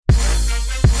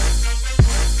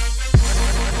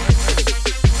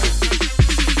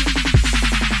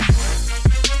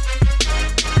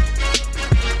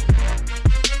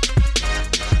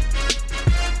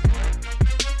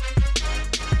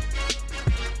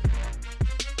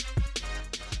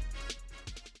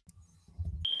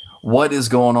What is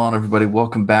going on, everybody?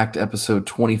 Welcome back to episode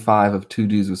 25 of Two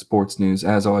Dudes with Sports News.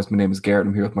 As always, my name is Garrett.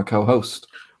 I'm here with my co-host.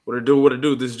 What it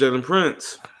do? This is Jalen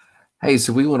Prince. Hey,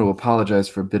 so we want to apologize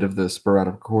for a bit of the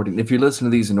sporadic recording. If you listen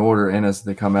to these in order and as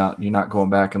they come out, you're not going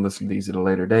back and listening to these at a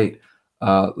later date.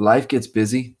 Life gets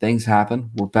busy. Things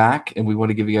happen. We're back, and we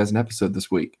want to give you guys an episode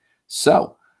this week.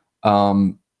 So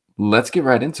let's get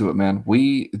right into it, man.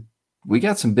 We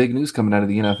got some big news coming out of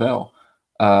the NFL.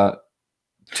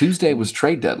 Tuesday was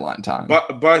trade deadline time.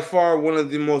 By far, one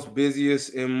of the most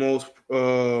busiest and most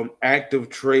active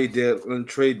trade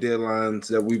deadlines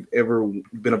that we've ever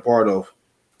been a part of.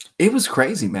 It was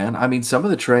crazy, man. I mean, some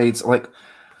of the trades, like,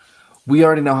 we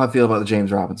already know how I feel about the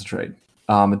James Robinson trade.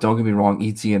 And don't get me wrong,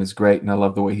 ETN is great, and I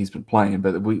love the way he's been playing.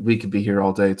 But we could be here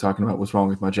all day talking about what's wrong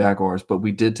with my Jaguars. But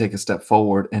we did take a step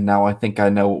forward, and now I think I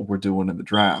know what we're doing in the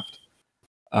draft.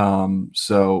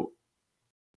 So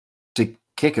to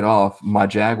kick it off, my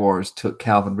Jaguars took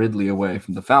Calvin Ridley away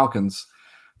from the Falcons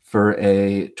for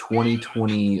a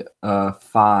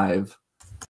 2025,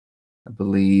 I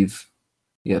believe.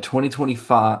 Yeah,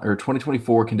 2025 or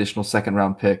 2024 conditional second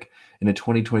round pick and a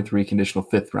 2023 conditional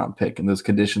fifth round pick. And those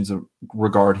conditions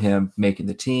regard him making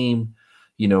the team,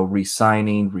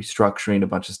 re-signing, restructuring, a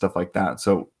bunch of stuff like that.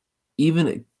 So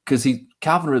even because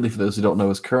Calvin Ridley, for those who don't know,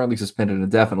 is currently suspended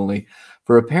indefinitely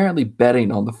for apparently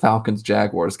betting on the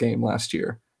Falcons-Jaguars game last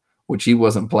year, which he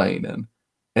wasn't playing in.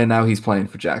 And now he's playing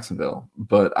for Jacksonville.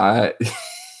 But I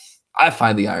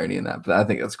find the irony in that, but I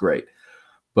think that's great.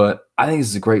 But I think this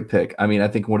is a great pick. I mean, I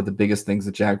think one of the biggest things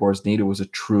the Jaguars needed was a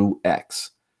true X.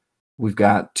 We've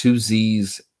got two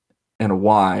Z's and a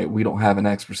Y. We don't have an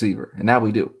X receiver, and now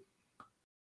we do.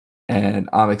 And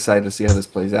I'm excited to see how this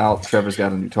plays out. Trevor's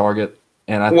got a new target.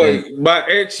 And Wait, by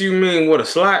X you mean what, a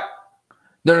slot?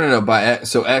 No. By X,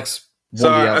 so X.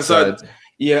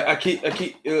 Yeah, I keep.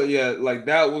 Like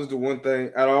that was the one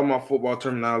thing out of all my football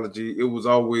terminology. It was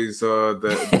always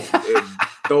the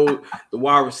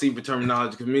wide receiver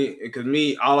terminology. Because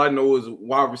me, all I know is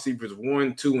wide receivers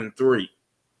 1, 2, and 3.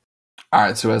 All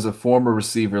right. So as a former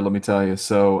receiver, let me tell you.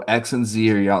 So X and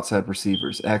Z are your outside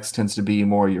receivers. X tends to be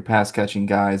more your pass catching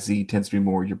guy. Z tends to be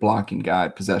more your blocking guy,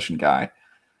 possession guy.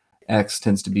 X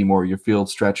tends to be more your field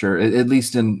stretcher, at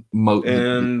least in most.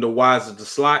 And the Y is the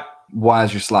slot. Y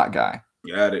is your slot guy.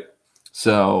 Got it.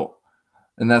 So,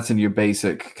 and that's in your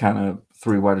basic kind of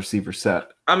 3 wide receiver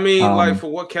set. I mean, like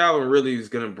for what Calvin really is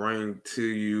going to bring to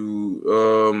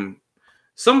you,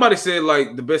 somebody said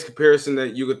like the best comparison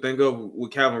that you could think of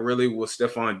with Calvin Ridley was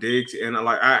Stephon Diggs, and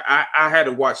I had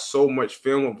to watch so much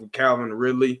film of Calvin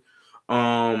Ridley,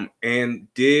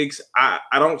 and Diggs. I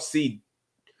don't see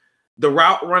the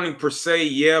route running per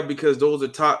se, because those are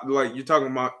top. Like you're talking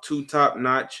about 2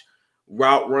 top-notch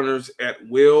route runners at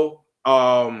will.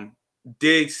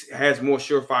 Diggs has more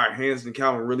surefire hands than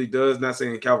Calvin Ridley does. Not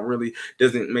saying Calvin Ridley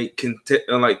doesn't make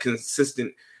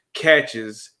consistent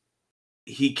catches.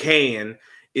 He can.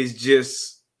 It's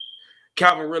just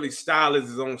Calvin Ridley's style is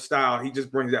his own style. He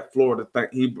just brings that Florida thing.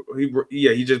 He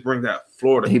just brings that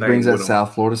Florida thing. He brings that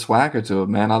South Florida swagger to it,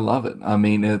 man. I love it. I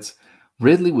mean,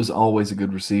 Ridley was always a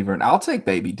good receiver, and I'll take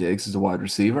Baby Diggs as a wide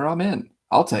receiver. I'm in.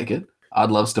 I'll take it. I'd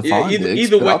love Stephon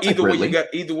Diggs. Either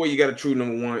way, you got a true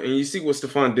number one. And you see what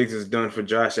Stephon Diggs has done for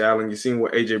Josh Allen. You're seeing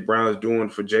what A.J. Brown is doing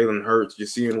for Jalen Hurts. You're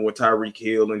seeing what Tyreek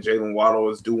Hill and Jalen Waddle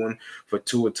is doing for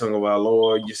Tua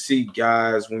Tagovailoa. You see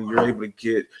guys when you're able to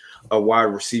get a wide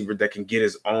receiver that can get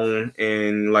his own,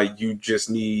 and like you just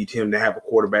need him to have a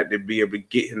quarterback to be able to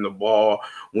get him the ball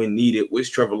when needed,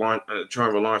 which Trevor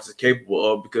Lawrence is capable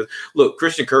of. Because look,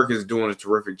 Christian Kirk is doing a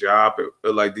terrific job.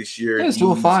 Like this year, yeah, he's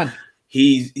doing fine.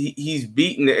 He's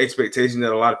beaten the expectation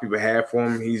that a lot of people have for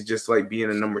him. He's just like being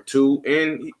a number 2,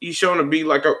 and he's shown to be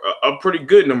like a pretty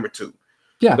good number 2.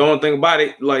 Yeah. The only thing about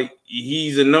it, like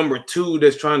he's a number 2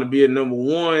 that's trying to be a number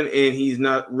 1, and he's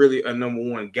not really a number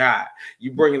 1 guy.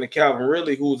 You bring in a Calvin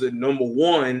Ridley who's a number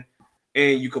 1,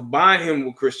 and you combine him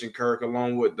with Christian Kirk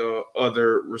along with the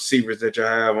other receivers that you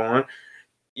have on,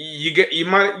 you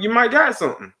might got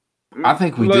something. I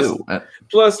think we do.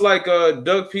 Plus, like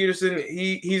Doug Peterson,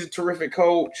 he's a terrific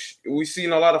coach. We've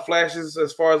seen a lot of flashes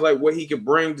as far as like what he could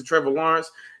bring to Trevor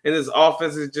Lawrence. And this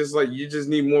offense is just like you just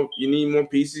need more. You need more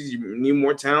pieces. You need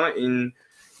more talent, and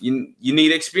you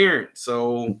need experience.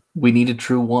 So we need a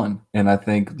true one. And I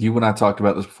think you and I talked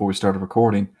about this before we started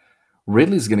recording.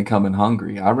 Ridley's going to come in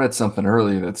hungry. I read something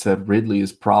earlier that said Ridley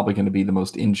is probably going to be the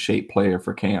most in shape player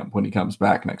for camp when he comes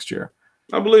back next year.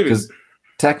 I believe it.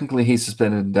 Technically, he's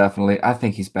suspended indefinitely. I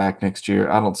think he's back next year.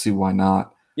 I don't see why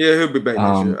not. Yeah, he'll be back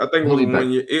next year. I think it was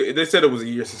 1 year. They said it was a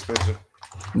year suspension.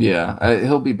 Yeah,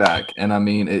 he'll be back, and I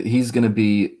mean, he's going to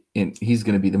be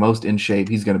the most in shape.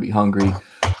 He's going to be hungry.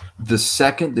 the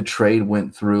second the trade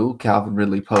went through, Calvin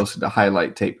Ridley posted a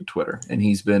highlight tape to Twitter, and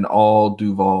he's been all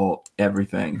Duval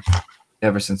everything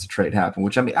ever since the trade happened,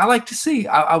 which, I mean, I like to see.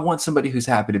 I want somebody who's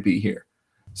happy to be here.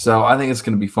 So I think it's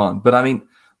going to be fun. But, I mean,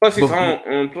 plus he's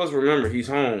home. Plus, remember, he's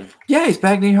home. Yeah, he's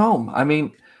back near home. I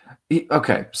mean,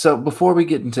 okay, so before we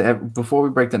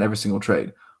break down every single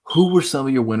trade, who were some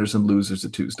of your winners and losers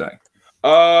of Tuesday?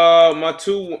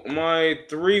 My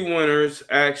three winners,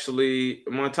 actually,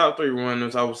 my top three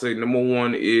winners, I would say number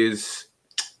one,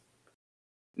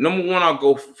 I'll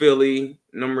go Philly.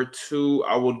 Number two,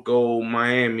 I would go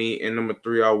Miami, and number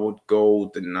three, I would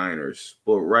go the Niners.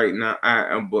 But right now,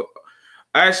 I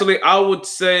would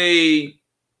say,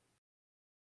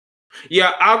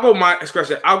 yeah, I'll go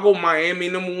Miami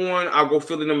number one. I'll go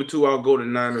Philly number two. I'll go the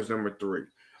Niners number three.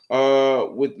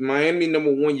 With Miami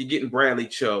number one, you're getting Bradley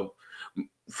Chubb.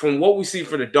 From what we see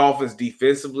for the Dolphins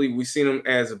defensively, we see them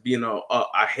as being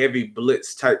a heavy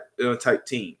blitz type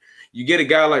team. You get a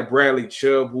guy like Bradley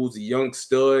Chubb, who's a young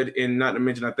stud, and not to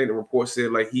mention, I think the report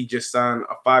said like he just signed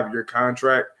a 5-year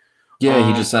contract. Yeah,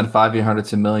 he just signed a 5-year,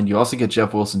 $110 million. You also get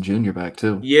Jeff Wilson Jr. back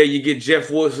too. Yeah, you get Jeff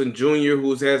Wilson Jr.,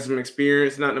 who's had some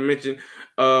experience. Not to mention,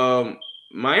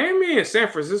 Miami and San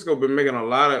Francisco been making a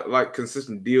lot of like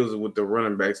consistent deals with the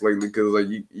running backs lately. Because like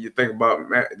you think about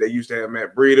they used to have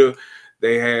Matt Breida.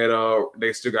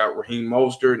 They still got Raheem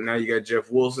Mostert. Now you got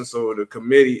Jeff Wilson. So the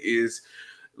committee is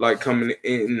like coming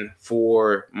in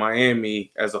for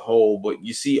Miami as a whole. But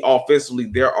you see offensively,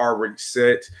 they're already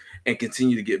set and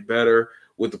continue to get better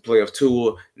with the play of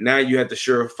Tua. Now you have to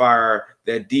surefire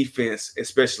that defense,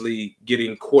 especially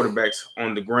getting quarterbacks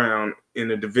on the ground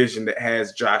in a division that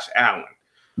has Josh Allen.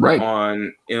 Right.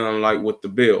 Like with the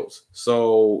Bills.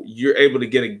 So you're able to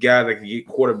get a guy that can get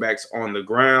quarterbacks on the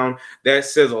ground. That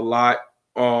says a lot.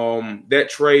 That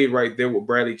trade right there with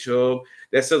Bradley Chubb,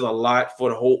 that says a lot for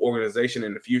the whole organization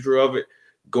and the future of it.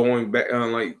 Going back,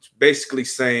 like basically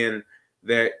saying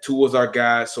that Tua's our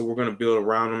guy, so we're going to build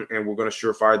around him and we're going to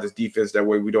surefire this defense. That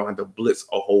way we don't have to blitz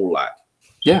a whole lot.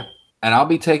 Yeah, and I'll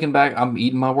be taking back. I'm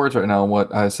eating my words right now on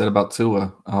what I said about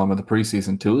Tua in the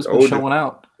preseason. Tua's been showing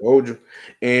out. Told you.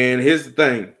 And here's the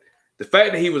thing. The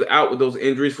fact that he was out with those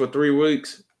injuries for 3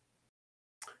 weeks,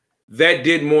 that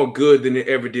did more good than it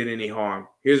ever did any harm.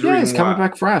 He's coming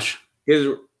back fresh.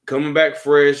 Coming back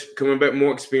fresh, coming back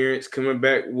more experience, coming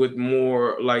back with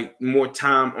more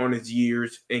time on his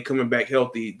years, and coming back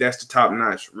healthy. That's the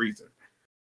top-notch reason.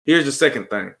 Here's the second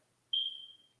thing.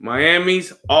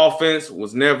 Miami's offense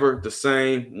was never the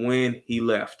same when he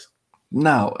left.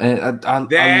 No, and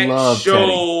I love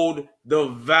showed Teddy. The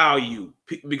value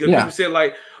because people said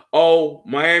like, "Oh,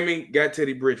 Miami got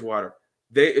Teddy Bridgewater.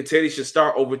 Teddy should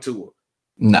start over Tua."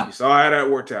 No, you saw how that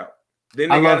worked out. Then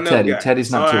they got love another Teddy. guy.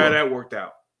 Teddy's not Saw Tua. how that worked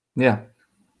out. Yeah,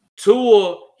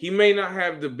 Tua, he may not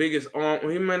have the biggest arm,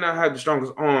 he may not have the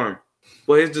strongest arm,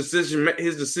 but his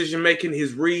decision making,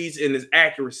 his reads, and his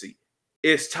accuracy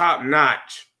is top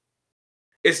notch.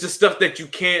 It's the stuff that you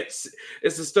can't.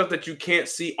 It's the stuff that you can't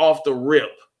see off the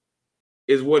rip.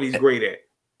 Is what he's great at.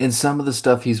 And some of the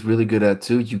stuff he's really good at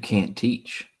too, you can't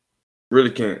teach.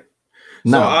 Really can't.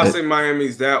 So I'll say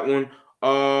Miami's that one.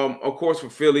 Of course, for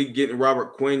Philly, getting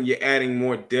Robert Quinn, you're adding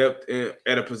more depth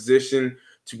at a position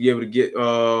to be able to get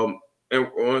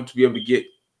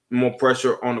more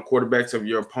pressure on the quarterbacks of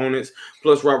your opponents.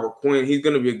 Plus, Robert Quinn, he's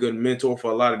going to be a good mentor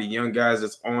for a lot of the young guys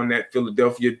that's on that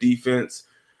Philadelphia defense.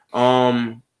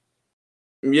 So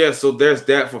there's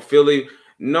that for Philly.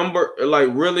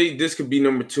 This could be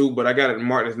number 2, but I got it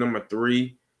marked as number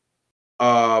 3.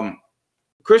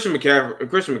 Christian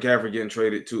McCaffrey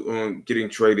getting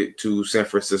traded to San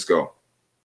Francisco.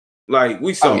 Like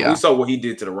we saw what he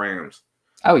did to the Rams.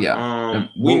 Oh yeah.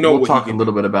 We'll talk a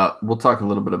little bit about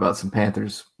some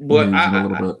Panthers news in a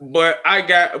little bit. But I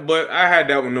had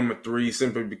that one number 3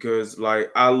 simply because like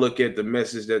I look at the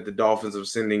message that the Dolphins are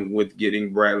sending with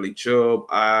getting Bradley Chubb.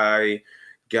 I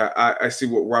see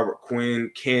what Robert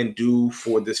Quinn can do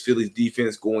for this Phillies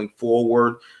defense going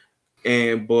forward.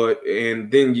 And then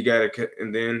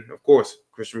of course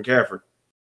Christian McCaffrey.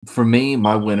 For me,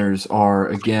 my winners are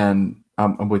again,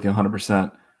 I'm with you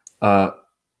 100%.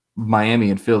 Miami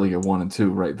and Philly are 1 and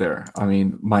 2 right there. I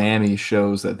mean, Miami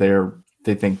shows that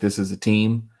they think this is a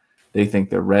team. They think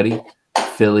they're ready.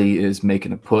 Philly is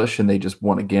making a push, and they just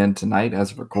won again tonight.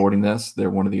 As of recording this,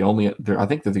 they're I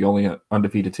think they're the only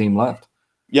undefeated team left.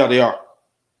 Yeah, they are.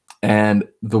 And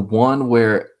the one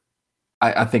where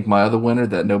I think my other winner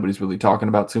that nobody's really talking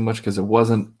about too much because it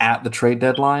wasn't at the trade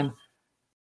deadline,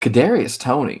 Kadarius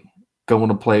Toney going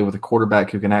to play with a quarterback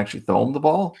who can actually throw him the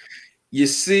ball. You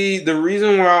see, the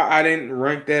reason why I didn't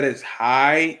rank that as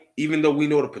high even though we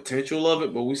know the potential of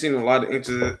it, but we've seen a lot of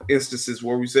instances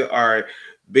where we said, all right,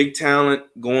 big talent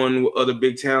going with other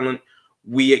big talent.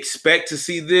 We expect to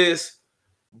see this,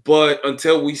 but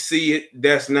until we see it,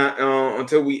 that's not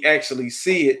until we actually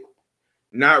see it,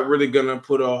 not really gonna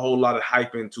put a whole lot of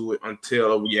hype into it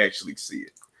until we actually see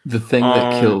it. The thing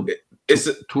that killed it's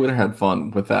Twitter had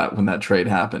fun with that when that trade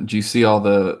happened. Do you see all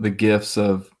the gifs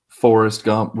of Forrest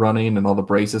Gump running and all the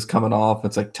braces coming off?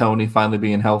 It's like Tony finally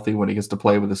being healthy when he gets to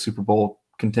play with a Super Bowl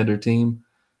contender team.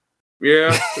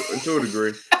 Yeah, to a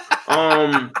degree.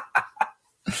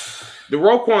 The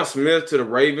Roquan Smith to the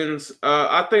Ravens,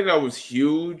 I think that was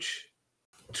huge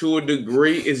to a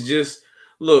degree. It's just,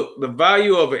 look, the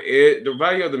value of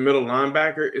the middle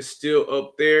linebacker is still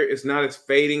up there. It's not as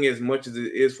fading as much as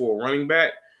it is for a running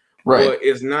back, right? But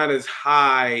it's not as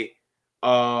high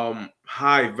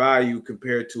value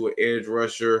compared to an edge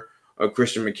rusher, a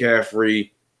Christian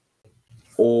McCaffrey,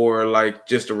 or like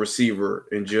just a receiver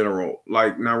in general.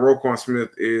 Like now, Roquan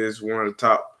Smith is one of the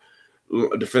top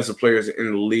defensive players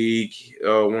in the league,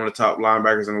 one of the top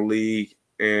linebackers in the league,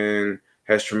 and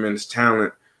has tremendous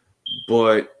talent.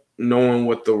 But knowing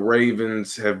what the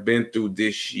Ravens have been through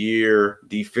this year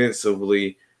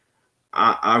defensively,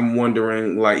 I'm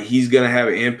wondering, like, he's going to have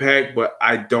an impact, but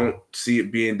I don't see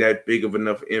it being that big of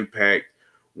enough impact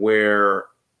where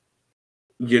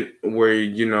the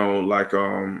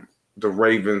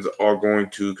Ravens are going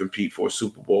to compete for a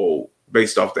Super Bowl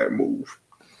based off that move.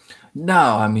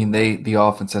 No, I mean, the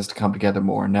offense has to come together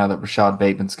more. Now that Rashad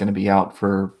Bateman's going to be out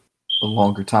for a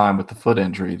longer time with the foot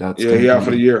injury, he's out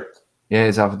for the year. Yeah,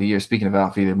 he's out for the year. Speaking of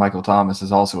out for the year, Michael Thomas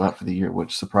is also out for the year,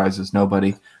 which surprises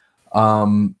nobody.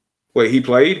 Wait, he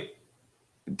played?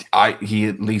 He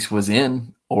at least was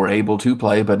in or able to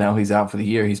play, but now he's out for the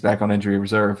year. He's back on injury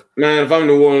reserve. Man, if I'm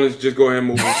New Orleans, just go ahead and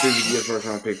move him. See if we get first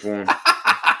round pick for him.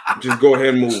 Just go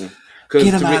ahead and move him.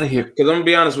 Get him out of here. Because I'm gonna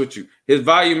be honest with you, his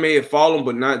value may have fallen,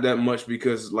 but not that much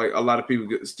because like a lot of people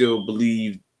still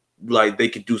believe like they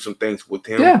could do some things with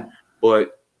him. Yeah.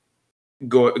 But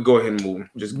go ahead and move him.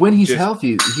 When he's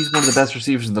healthy, he's one of the best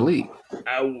receivers in the league.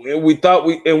 We thought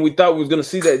we was gonna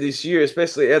see that this year,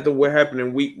 especially after what happened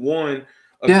in Week 1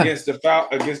 against the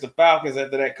Falcons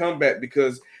after that comeback,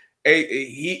 because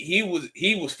he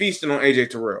was feasting on AJ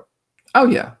Terrell. Oh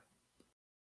yeah.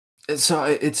 So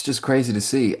it's just crazy to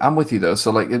see. I'm with you though.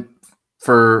 So like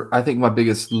I think my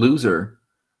biggest loser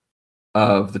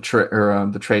of the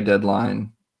trade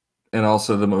deadline, and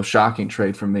also the most shocking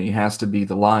trade for me, has to be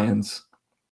the Lions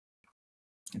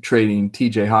trading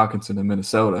TJ Hawkinson in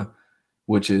Minnesota,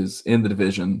 which is in the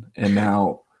division. And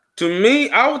now, to me,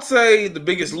 I would say the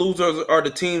biggest losers are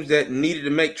the teams that needed to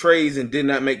make trades and did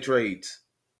not make trades.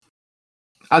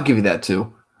 I'll give you that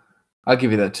too.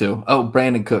 Oh,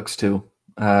 Brandon Cooks too.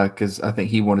 Because I think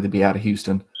he wanted to be out of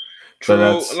Houston.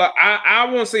 True. Like, I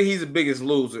won't say he's the biggest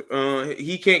loser.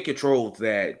 He can't control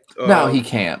that. No, he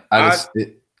can't.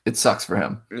 It sucks for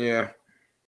him. Yeah.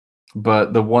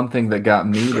 But the one thing that got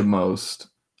me the most,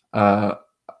 I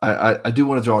do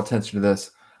want to draw attention to this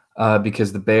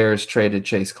because the Bears traded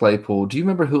Chase Claypool. Do you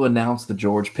remember who announced the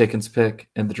George Pickens pick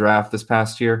in the draft this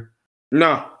past year?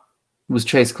 No. It was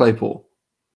Chase Claypool.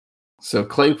 So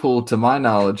Claypool, to my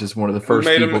knowledge, is one of the first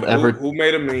people ever. Who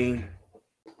made a meme?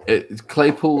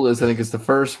 Claypool is, I think, is the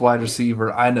first wide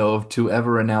receiver I know of to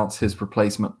ever announce his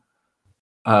replacement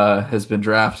has been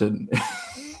drafted.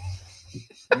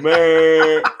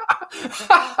 Man,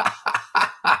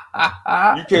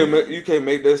 you can't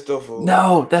make that stuff up.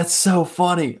 No, that's so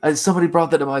funny. Somebody brought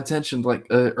that to my attention like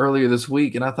earlier this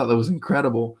week, and I thought that was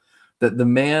incredible. That the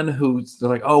man who's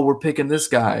like, oh, we're picking this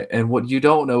guy, and what you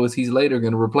don't know is he's later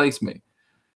going to replace me.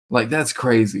 Like, that's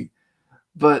crazy.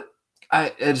 But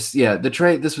the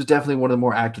trade, this was definitely one of the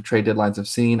more active trade deadlines I've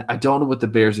seen. I don't know what the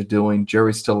Bears are doing.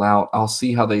 Jury's still out. I'll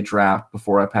see how they draft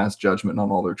before I pass judgment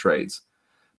on all their trades.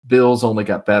 Bills only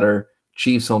got better.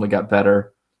 Chiefs only got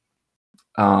better.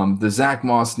 The Zach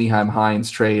Moss, Nyheim Hines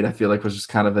trade, I feel like was just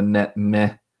kind of a net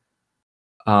meh.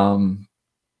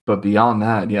 But beyond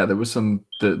that, yeah, there was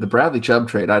the Bradley Chubb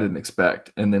trade I didn't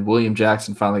expect. And then William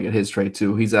Jackson finally got his trade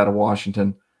too. He's out of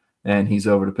Washington and he's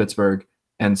over to Pittsburgh.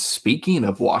 And speaking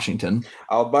of Washington,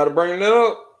 I was about to bring that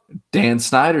up. Dan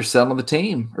Snyder's selling the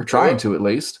team, or trying to at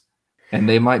least. And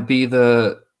they might be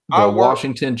the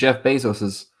Washington Jeff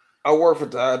Bezoses. I work for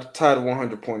Tide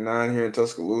 100.9 here in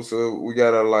Tuscaloosa.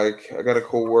 I got a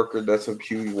coworker that's a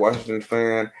huge Washington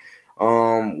fan.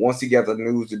 Once he got the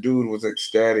news, the dude was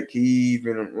ecstatic. He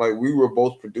even we were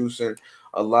both producing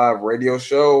a live radio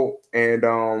show, and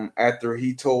after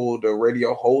he told the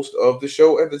radio host of the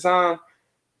show at the time,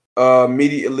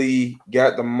 immediately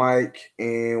got the mic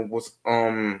and was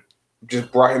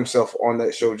just brought himself on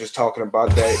that show, just talking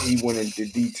about that. He went into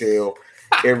detail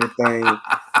everything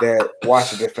that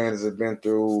Washington fans have been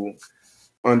through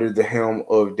under the helm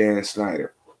of Dan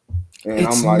Snyder. And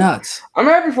it's I'm like, nuts. I'm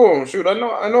happy for him. Shoot, I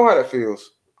know how that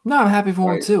feels. No, I'm happy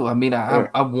for him too. I mean,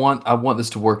 I want this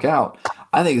to work out.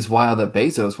 I think it's wild that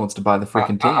Bezos wants to buy the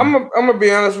freaking team. I'm gonna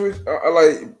be honest with you.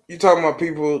 Like you talking about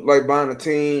people like buying a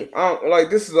team. Like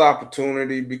this is an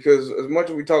opportunity because as much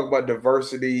as we talk about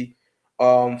diversity,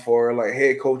 for like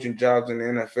head coaching jobs in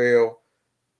the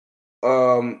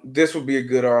NFL, this would be a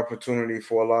good opportunity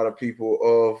for a lot of people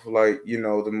of like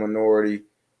the minority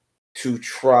to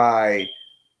try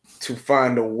to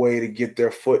find a way to get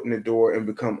their foot in the door and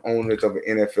become owners of an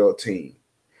NFL team.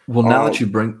 Well, now that you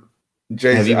bring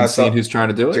Jay-Z, have you even seen who's trying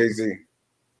to do it? Jay-Z.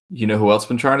 You know who else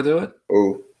been trying to do it?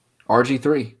 Oh,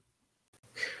 RG3.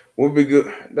 Would be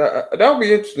good. That would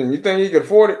be interesting. You think he could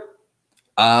afford it?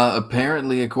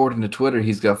 Apparently, according to Twitter,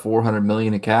 he's got $400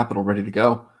 million in capital ready to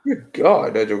go. Good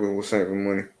God, that joker was saving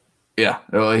money. Yeah,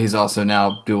 well, he's also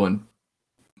now doing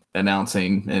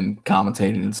announcing and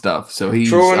commentating and stuff. So he's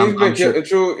true, and he's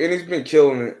been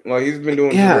killing it. Like he's been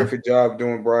doing a terrific job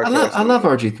doing broadcasting. I love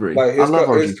RG3. Like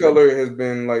RG3. His color has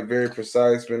been like very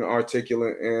precise, been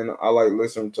articulate, and I like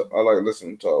listening to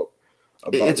talk.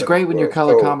 It's great when your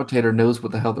color commentator knows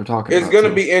what the hell they're talking about. It's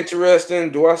gonna be interesting.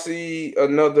 Do I see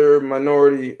another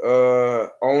minority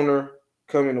owner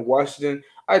coming to Washington?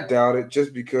 I doubt it,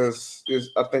 just because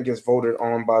I think it's voted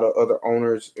on by the other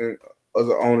owners and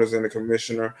the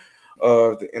commissioner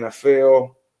of the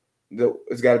NFL.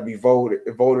 It's got to be voted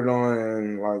on,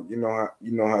 and like you know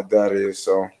how that is.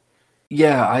 So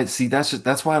yeah, I see.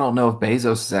 That's why I don't know if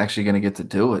Bezos is actually going to get to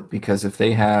do it, because if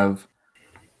they have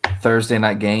Thursday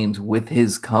night games with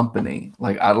his company,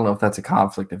 like I don't know if that's a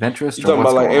conflict of interest. You talking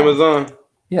about like Amazon?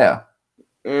 Yeah.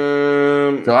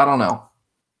 So I don't know.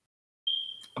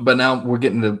 But now we're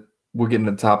getting to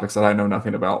topics that I know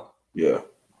nothing about. Yeah.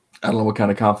 I don't know what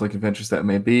kind of conflict of interest that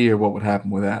may be or what would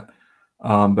happen with that.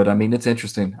 But I mean, it's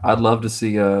interesting. I'd love to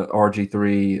see a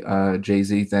RG3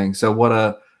 Jay-Z thing. So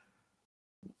what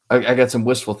I got some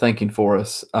wishful thinking for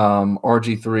us.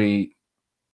 RG3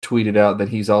 tweeted out that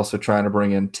he's also trying to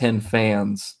bring in 10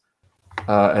 fans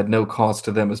at no cost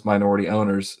to them as minority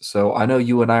owners. So I know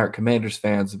you and I aren't Commanders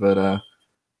fans, but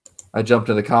I jumped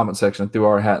in the comment section and threw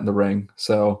our hat in the ring.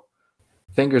 So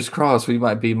fingers crossed we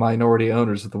might be minority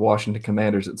owners of the Washington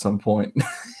Commanders at some point.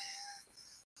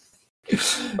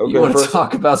 Okay, you want to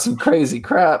talk about some crazy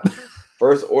crap?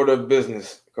 First order of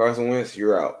business. Carson Wentz,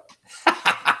 you're out.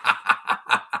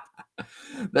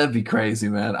 That'd be crazy,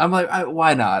 man. I'm like,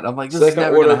 why not? I'm like, this is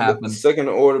never going to happen. Second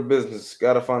order business.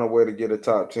 Got to find a way to get a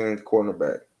top 10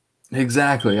 cornerback.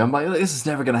 Exactly. I'm like, this is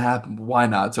never going to happen. Why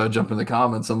not? So I jump in the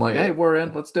comments. I'm like, hey, we're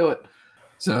in. Let's do it.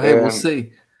 So, hey, we'll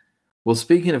see. Well,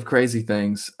 speaking of crazy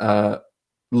things,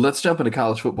 let's jump into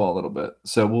college football a little bit.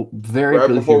 So we'll right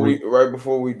before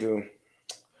we do,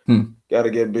 got to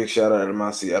get a big shout out to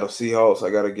my Seattle Seahawks. I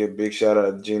got to give a big shout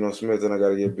out to Geno Smith, and I got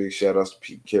to give big shout outs to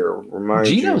Pete Carroll.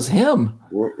 Geno's him.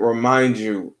 Remind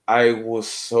you, I was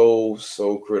so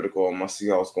critical on my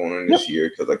Seahawks going in this year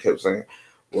because I kept saying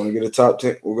we're gonna get a top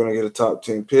 10. We're gonna get a top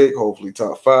 10 pick, hopefully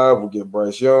top 5. We'll get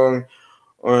Bryce Young,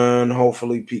 and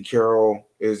hopefully Pete Carroll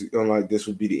is like this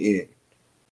would be the end.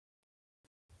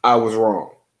 I was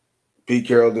wrong. Pete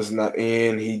Carroll does not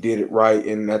end. He did it right,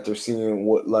 and after seeing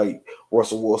what like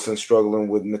Russell Wilson struggling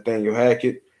with Nathaniel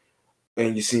Hackett,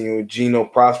 and you see Geno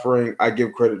prospering, I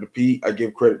give credit to Pete. I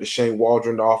give credit to Shane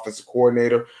Waldron, the offensive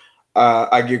coordinator.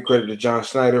 I give credit to John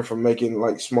Snyder for making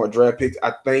like smart draft picks.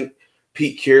 I think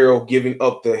Pete Carroll giving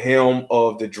up the helm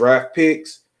of the draft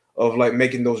picks, of like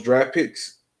making those draft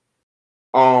picks,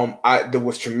 that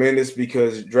was tremendous,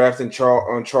 because drafting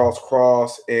Charles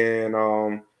Cross and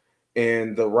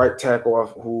the right tackle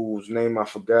whose name I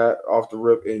forgot off the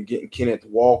rip, and getting Kenneth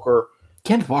Walker.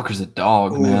 Kenneth Walker's a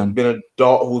dog, man.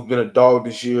 Who's been a dog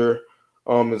this year,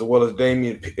 as well as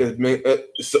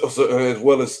as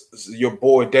well as your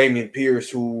boy Damian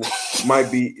Pierce, who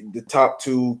might be the top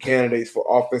 2 candidates for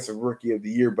offensive rookie of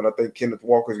the year. But I think Kenneth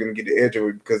Walker is going to get the edge of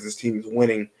it because his team is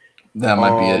winning. That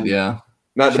might be it, yeah.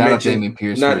 Not Shout to out Damian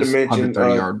Pierce for his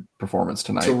 130-yard performance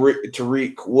tonight.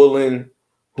 Tariq Woolen,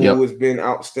 who has been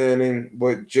outstanding,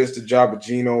 but just the job of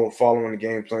Geno following the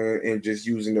game plan and just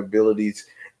using the abilities,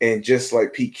 and just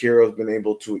like Pete Carroll's been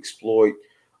able to exploit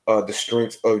the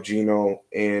strengths of Geno,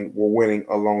 and we're winning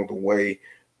along the way.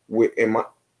 My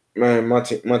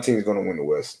team's going to win the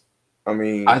West. I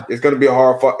mean, it's going to be a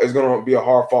hard fought. It's going to be a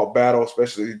hard fought battle,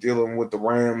 especially dealing with the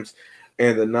Rams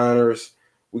and the Niners.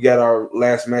 We got our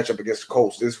last matchup against the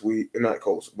Colts this week, not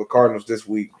Colts, but Cardinals this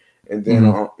week, and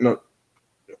then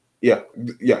Yeah.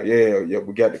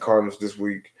 We got the Cardinals this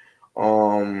week.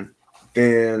 Then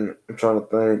I'm trying to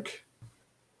think.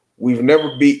 We've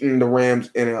never beaten the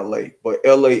Rams in LA, but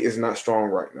LA is not strong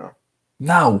right now.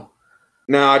 No.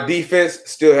 Now our defense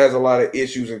still has a lot of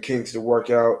issues and kinks to work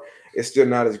out. It's still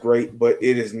not as great, but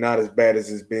it is not as bad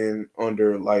as it's been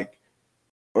under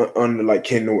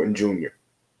Ken Norton Jr.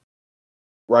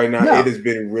 Right now, No. it has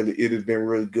been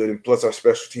really good, and plus our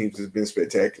special teams has been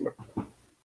spectacular.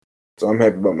 So I'm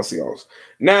happy about my Seahawks.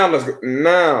 Now let's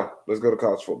go to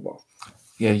college football.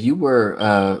 Yeah, you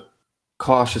were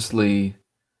cautiously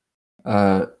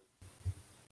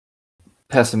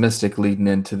pessimistic leading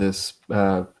into this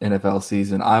NFL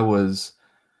season. I was.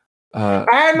 I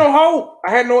had no hope.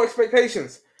 I had no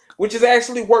expectations, which has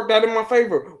actually worked out in my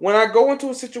favor. When I go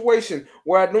into a situation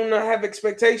where I do not have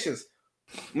expectations,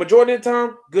 majority of the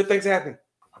time, good things happen.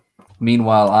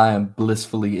 Meanwhile, I am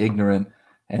blissfully ignorant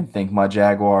and think my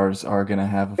Jaguars are going to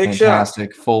have a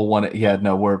fantastic full one. Yeah,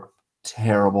 no, we're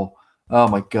terrible. Oh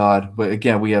my God. But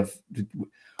again,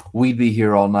 we'd be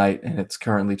here all night, and it's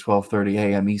currently 12:30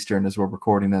 a.m. Eastern as we're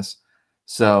recording this.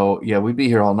 So yeah, we'd be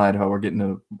here all night. How we're getting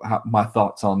to my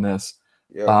thoughts on this.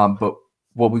 Yeah. But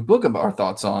what we book our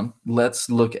thoughts on, let's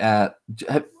look at.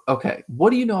 Okay,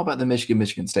 what do you know about the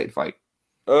Michigan State fight?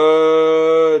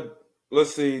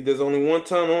 Let's see. There's only one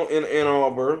tunnel in Ann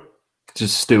Arbor.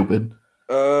 Just stupid.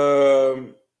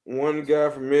 One guy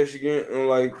from Michigan,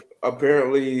 and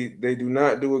apparently they do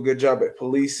not do a good job at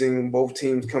policing both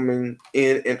teams coming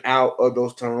in and out of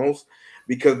those tunnels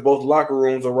because both locker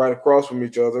rooms are right across from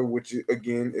each other, which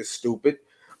again is stupid.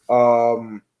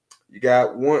 You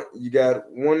got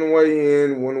one way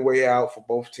in, one way out for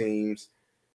both teams.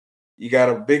 You got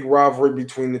a big rivalry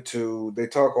between the two. They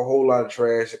talk a whole lot of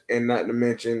trash, and not to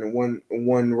mention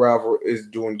one rival is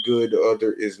doing good, the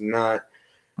other is not.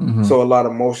 Mm-hmm. So a lot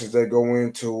of emotions that go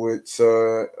into it.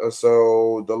 So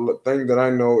the thing that I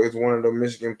know is one of the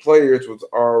Michigan players was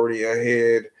already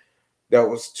ahead. That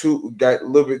got a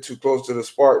little bit too close to the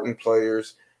Spartan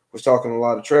players. Was talking a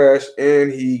lot of trash,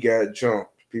 and he got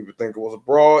jumped. People think it was a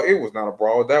brawl. It was not a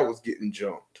brawl. That was getting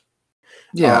jumped.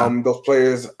 Yeah. Those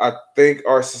players I think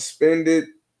are suspended,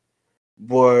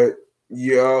 but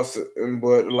also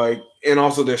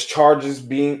there's charges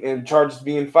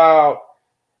being filed.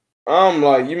 I'm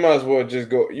like, you might as well just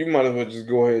go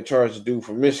ahead and charge the dude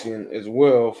from Michigan as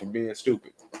well for being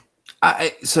stupid.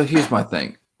 So here's my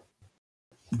thing.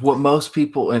 What most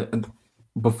people, and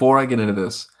before I get into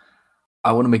this,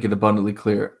 I want to make it abundantly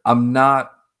clear. I'm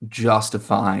not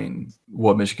justifying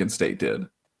what Michigan State did.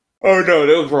 Oh, no,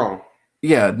 that was wrong.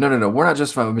 Yeah, no. We're not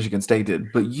justifying what Michigan State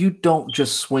did, but you don't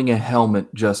just swing a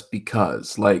helmet just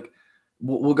because. Like,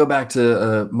 we'll go back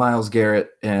to Myles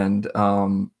Garrett and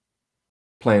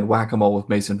playing whack-a-mole with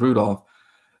Mason Rudolph.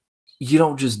 You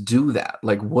don't just do that.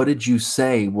 Like, what did you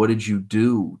say? What did you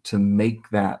do to make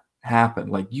that happen?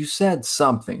 Like, you said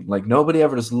something. Like, nobody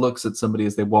ever just looks at somebody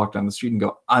as they walk down the street and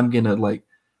go, I'm gonna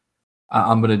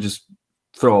just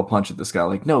throw a punch at this guy.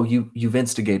 Like, no, you've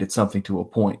instigated something to a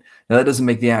point. Now, that doesn't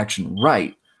make the action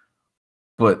right,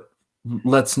 but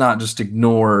let's not just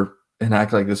ignore and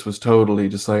act like this was totally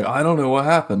just like, I don't know what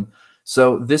happened.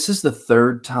 So this is the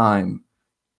third time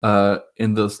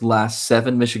in those last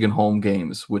 7 Michigan home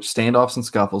games, which standoffs and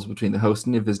scuffles between the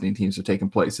hosting and visiting teams have taken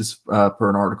place. This is per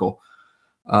an article.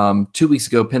 2 weeks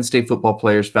ago, Penn State football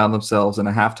players found themselves in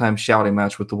a halftime shouting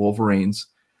match with the Wolverines.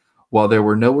 While there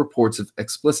were no reports of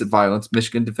explicit violence,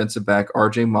 Michigan defensive back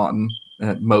R.J. Moten,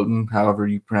 however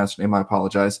you pronounce your name, I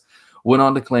apologize, went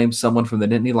on to claim someone from the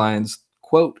Nittany Lions,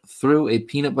 quote, threw a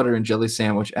peanut butter and jelly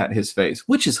sandwich at his face,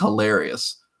 which is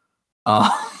hilarious.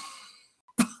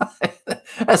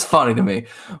 That's funny to me.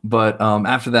 But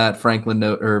after that,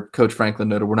 Coach Franklin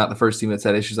noted, we're not the first team that's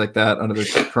had issues like that. Under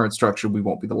the current structure, we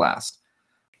won't be the last.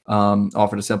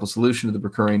 Offered a simple solution to the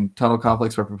recurring tunnel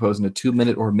complex by proposing a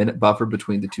 2-minute or minute buffer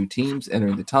between the two teams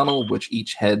entering the tunnel, which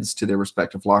each heads to their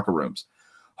respective locker rooms.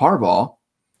 Harbaugh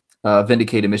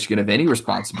vindicated Michigan of any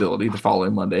responsibility the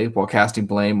following Monday while casting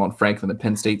blame on Franklin and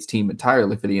Penn State's team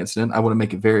entirely for the incident. I want to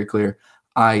make it very clear.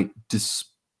 I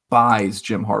despise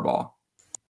Jim Harbaugh.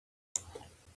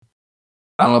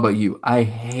 I don't know about you. I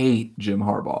hate Jim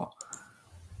Harbaugh.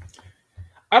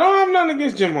 I don't have nothing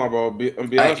against Jim Harbaugh, I'll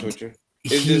be honest with you.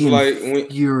 It's just like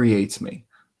infuriates me.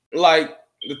 Like,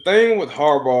 the thing with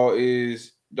Harbaugh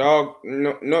is, dog,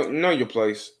 know your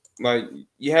place. Like,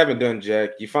 you haven't done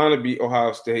jack. You finally beat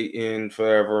Ohio State in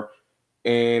forever.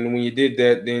 And when you did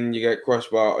that, then you got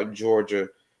crushed by Georgia.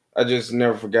 I just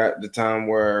never forgot the time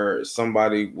where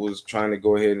somebody was trying to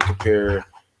go ahead and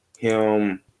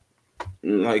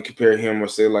compare him or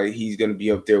say, like, he's going to be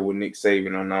up there with Nick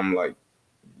Saban. And I'm like,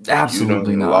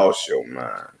 Absolutely not. Lost your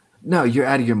mind. No, you're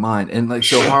out of your mind. And like,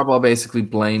 so Harbaugh basically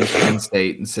blames Penn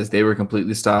State and says they were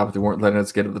completely stopped. They weren't letting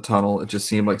us get to the tunnel. It just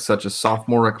seemed like such a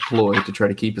sophomoric ploy to try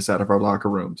to keep us out of our locker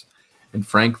rooms. And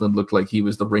Franklin looked like he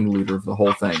was the ringleader of the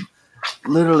whole thing.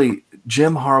 Literally,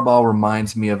 Jim Harbaugh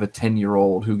reminds me of a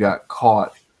 10-year-old who got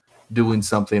caught doing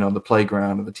something on the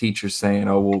playground and the teacher's saying,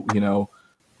 oh, well,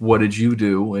 what did you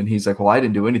do? And he's like, well, I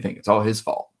didn't do anything. It's all his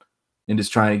fault. And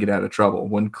just trying to get out of trouble.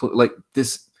 When like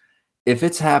this, if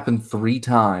it's happened 3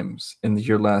 times in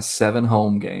your last 7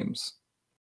 home games,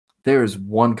 there is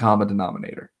one common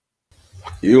denominator.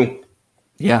 You.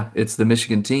 Yeah, it's the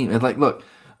Michigan team. And like, look,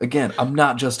 again, I'm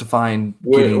not justifying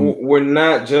we're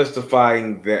not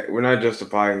justifying that. We're not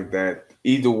justifying that.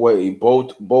 Either way,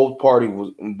 both parties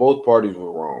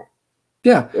were wrong.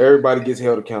 Yeah. Everybody gets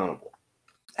held accountable.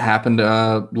 Happened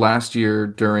last year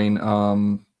during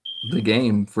the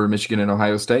game for Michigan and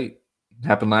Ohio State.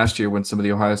 Happened last year when some of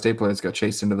the Ohio State players got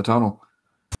chased into the tunnel.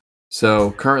 So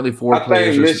currently 4 players.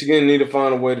 I think Michigan need to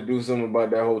find a way to do something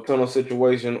about that whole tunnel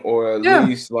situation, or at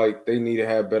least like they need to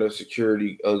have better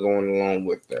security going along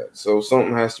with that. So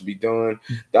something has to be done.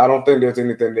 I don't think there's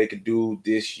anything they could do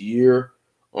this year.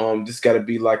 This got to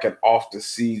be like an off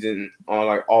season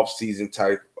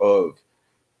type of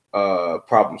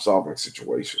problem solving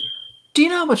situation. Do you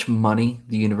know how much money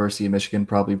the University of Michigan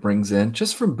probably brings in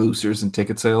just from boosters and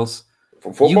ticket sales?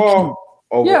 For football?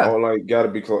 Gotta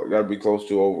be close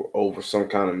to over some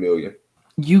kind of million.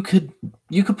 You could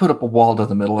put up a wall to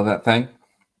the middle of that thing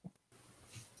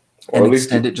and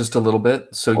extend it just a little bit,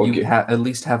 so you at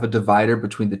least have a divider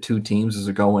between the 2 teams as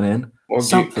they're going in.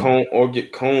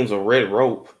 Get cones of red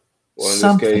rope, or in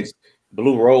this case,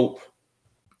 blue rope,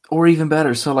 or even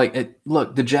better. So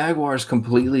look, the Jaguars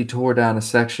completely tore down a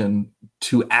section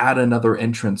to add another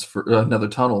entrance for another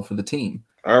tunnel for the team.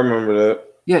 I remember that.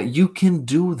 Yeah, you can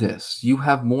do this. You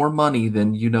have more money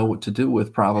than you know what to do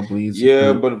with, probably.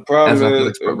 But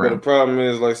the problem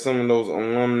is, like some of those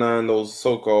alumni and those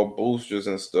so-called boosters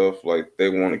and stuff, like they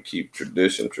want to keep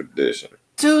tradition.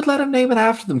 Dude, let them name it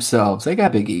after themselves. They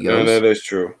got big egos. No, that is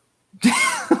true.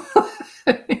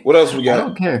 What else we got? I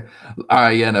don't care. All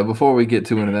right, yeah. No, before we get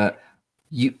too into that,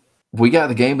 we got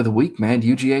the game of the week, man.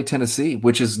 UGA Tennessee,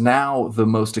 which is now the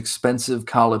most expensive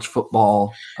college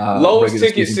football. Lowest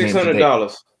ticket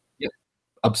 $600. Yep,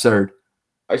 absurd.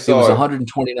 It was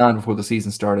 $129 before the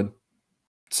season started.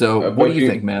 So, what do you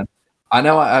think, man? I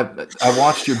know I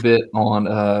watched your bit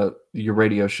on your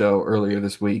radio show earlier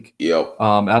this week. Yep.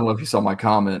 I don't know if you saw my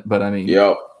comment, but I mean,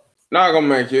 yep. Not gonna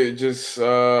make it. Just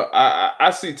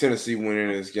I see Tennessee winning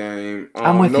this game.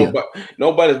 I'm with you.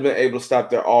 Nobody's been able to stop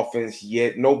their offense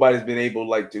yet. Nobody's been able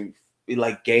to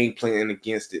be game planning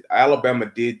against it. Alabama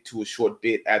did to a short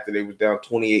bit after they were down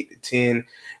 28-10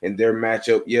 in their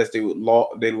matchup. Yes, they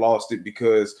lost it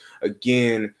because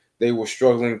again they were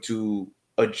struggling to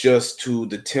adjust to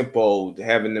the tempo,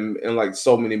 having them in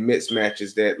so many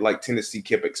mismatches that Tennessee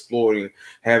kept exploiting,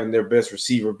 having their best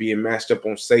receiver being matched up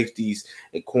on safeties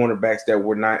and cornerbacks that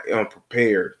were not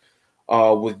unprepared.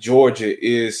 With Georgia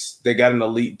they got an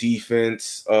elite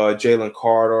defense, Jalen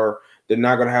Carter. They're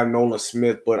not going to have Nolan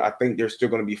Smith, but I think they're still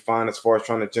going to be fine as far as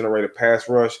trying to generate a pass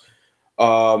rush.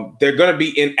 They're going to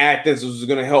be in Athens, which is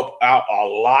going to help out a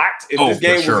lot. If this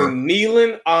game was in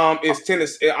Neyland, it's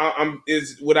Tennessee.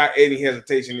 Is without any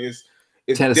hesitation is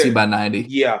Tennessee by 90.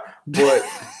 Yeah, but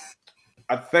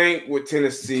I think with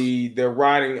Tennessee, they're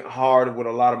riding hard with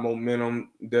a lot of momentum.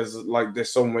 There's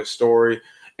so much story,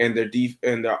 and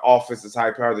their offense is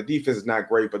high powered. The defense is not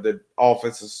great, but the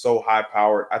offense is so high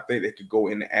powered. I think they could go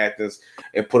into Athens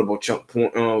and put up a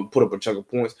chunk of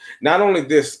points. Not only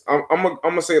this, I'm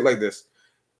gonna say it like this.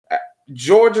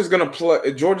 Georgia's gonna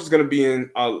be in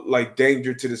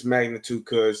danger to this magnitude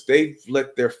because they've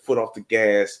let their foot off the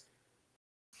gas.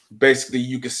 Basically,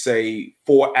 you could say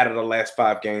 4 out of the last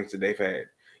 5 games that they've had.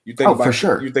 You think about, for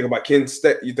sure. You think about Kent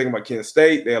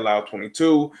State. They allowed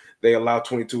 22. They allowed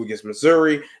 22 against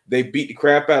Missouri. They beat the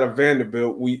crap out of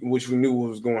Vanderbilt, which we knew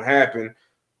was going to happen.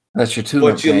 That's your 2.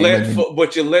 But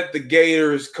you let the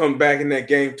Gators come back in that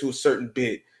game to a certain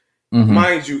bit. Mm-hmm.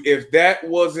 Mind you, if that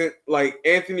wasn't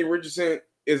Anthony Richardson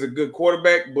is a good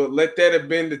quarterback, but let that have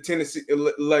been the Tennessee.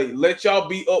 Let y'all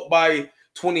be up by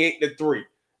 28-3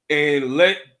 and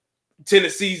let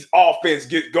Tennessee's offense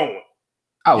get going.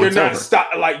 Oh, you're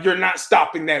not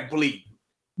stopping that bleed.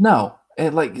 No,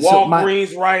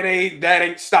 Walgreens, Rite Aid, that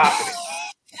ain't stopping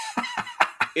it.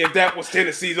 If that was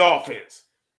Tennessee's offense,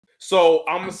 so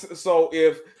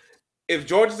if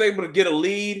Georgia's able to get a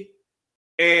lead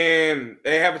and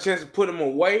they have a chance to put them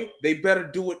away, they better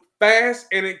do it fast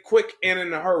and quick and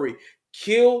in a hurry.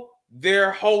 Kill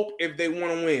their hope if they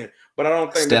want to win. but I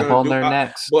don't think Step they're going on to do. their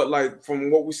necks. But like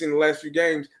from what we've seen in the last few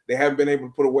games, they haven't been able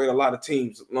to put away a lot of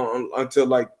teams until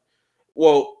like,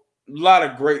 well, a lot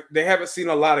of great. They haven't seen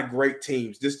a lot of great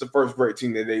teams. This is the first great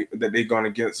team that they're going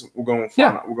against. We're going to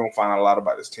find out. We're going to find out a lot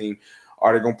about this team.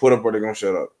 Are they going to put up or are they going to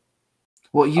shut up?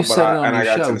 Well, you said it on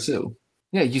your show too.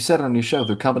 Yeah, you said it on your show.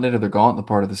 They're coming into their gauntlet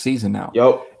part of the season now.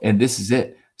 Yep. And this is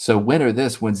it. So winner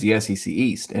this wins the SEC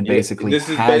East and basically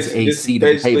has a seat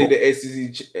at the table. This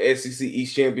is basically the SEC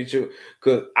East championship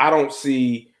because I don't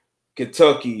see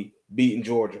Kentucky beating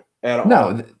Georgia at all.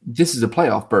 No, this is a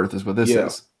playoff berth is what this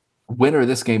is. Winner of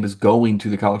this game is going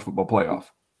to the college football playoff.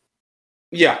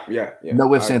 Yeah.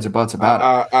 No ifs, ands, or buts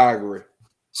about it. I agree.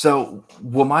 So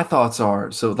what my thoughts are,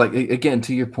 so like again,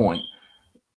 to your point,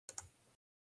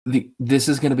 this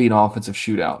is going to be an offensive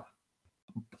shootout.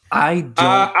 I'm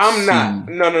not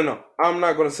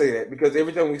going to say that because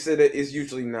every time we say that, it's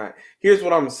usually not. Here's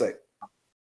what I'm going to say.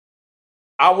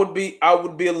 I would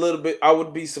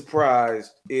be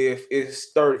surprised if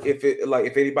it's 30,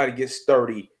 if anybody gets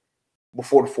 30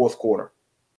 before the fourth quarter.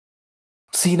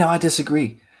 See, now I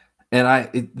disagree.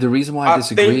 And the reason why I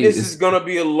disagree think this is going to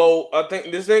be a low. I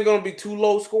think this ain't going to be too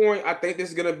low scoring. I think this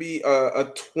is going to be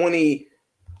a 20.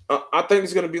 I think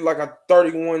it's going to be like a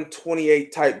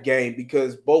 31-28 type game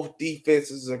because both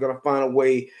defenses are going to find a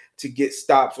way to get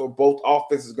stops or both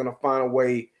offenses are going to find a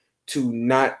way to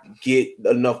not get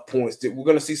enough points. We're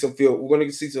going to see some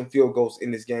field goals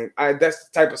in this game. That's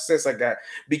the type of sense I got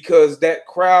because that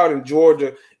crowd in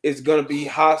Georgia is going to be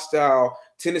hostile.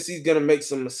 Tennessee's going to make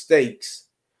some mistakes.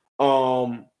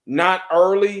 Not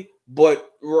early, but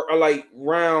like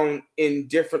round in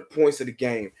different points of the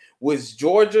game. With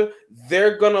Georgia,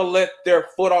 they're going to let their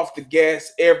foot off the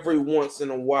gas every once in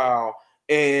a while,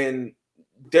 and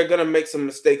they're going to make some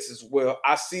mistakes as well.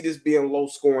 I see this being low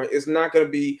scoring. It's not going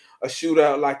to be a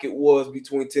shootout like it was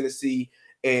between Tennessee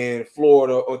and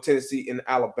Florida or Tennessee and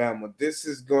Alabama. This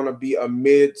is going to be a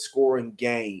mid-scoring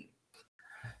game.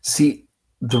 See,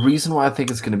 the reason why I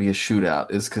think it's going to be a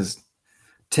shootout is because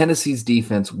Tennessee's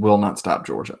defense will not stop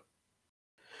Georgia.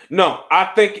 No, I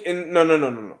think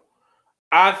no.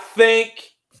 I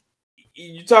think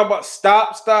you talk about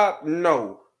stop.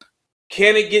 No,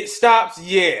 can it get stops?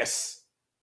 Yes.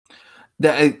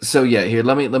 So yeah, here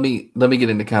let me get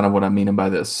into kind of what I'm meaning by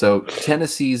this. So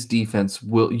Tennessee's defense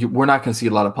we're not going to see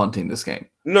a lot of punting this game.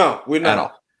 No, we're not. At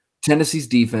all. Tennessee's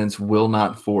defense will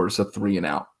not force a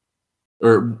 3-and-out,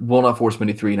 or will not force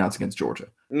many 3-and-outs against Georgia.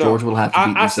 No. Georgia will have to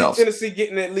beat themselves. I see Tennessee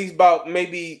getting at least about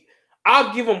maybe.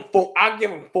 I'll give them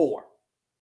 4.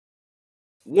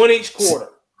 One each quarter.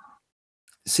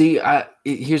 See,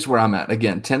 here's where I'm at.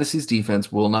 Again, Tennessee's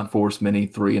defense will not force many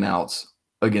 3-and-outs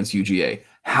against UGA.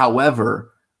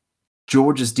 However,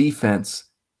 Georgia's defense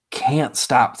can't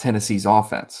stop Tennessee's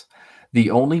offense. The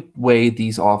only way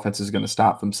these offenses are going to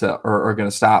stop themselves or are going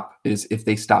to stop is if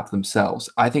they stop themselves.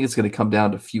 I think it's going to come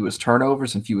down to fewest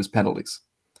turnovers and fewest penalties.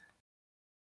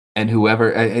 And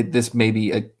whoever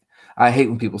I hate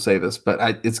when people say this,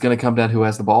 but it's going to come down to who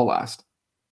has the ball last.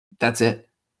 That's it.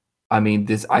 I mean,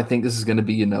 I think this is going to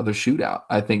be another shootout.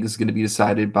 I think this is going to be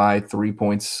decided by 3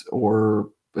 points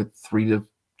or 3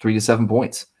 to 7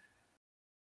 points.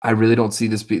 I really don't see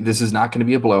this. This is not going to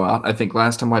be a blowout. I think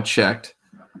last time I checked,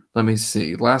 let me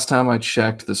see. Last time I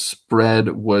checked, the spread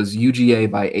was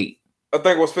UGA by 8. I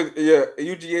think it was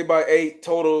UGA by 8.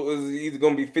 Total is either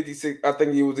going to be 56. I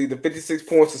think it was either 56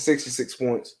 points or 66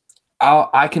 points.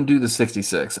 I can do the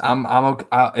 66.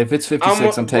 If it's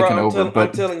 56, I'm taking over. But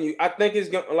I'm telling you, I think it's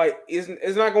gonna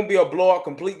it's not gonna be a blowout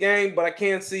complete game, but I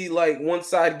can see like one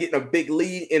side getting a big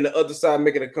lead and the other side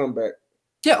making a comeback.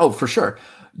 Yeah, for sure.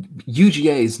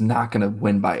 UGA is not gonna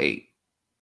win by 8.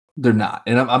 They're not,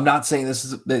 and I'm not saying this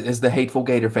is the hateful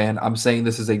Gator fan. I'm saying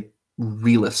this is a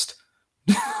realist.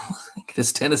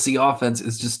 This Tennessee offense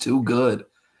is just too good.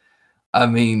 I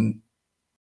mean.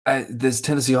 This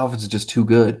Tennessee offense is just too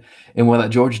good. And while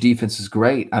that Georgia defense is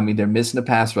great, I mean, they're missing a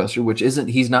pass rusher, which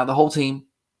he's not the whole team.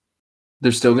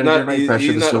 They're still going to generate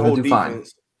pressure. They're still going to do fine.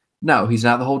 No, he's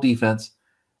not the whole defense.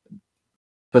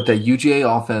 But the UGA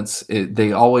offense,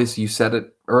 you said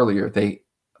it earlier, they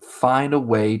find a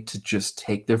way to just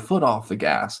take their foot off the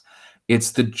gas.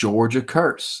 It's the Georgia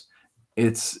curse.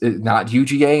 It's not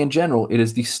UGA in general. It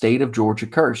is the state of Georgia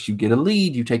curse. You get a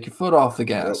lead, you take your foot off the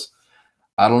gas. Yep.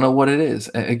 I don't know what it is.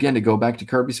 Again, to go back to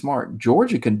Kirby Smart,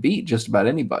 Georgia can beat just about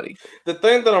anybody. The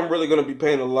thing that I'm really going to be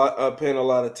paying a lot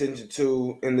of attention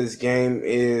to in this game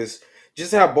is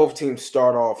just how both teams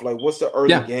start off. Like, what's the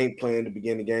early game plan to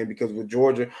begin the game? Because with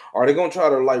Georgia, are they going to try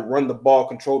to like run the ball,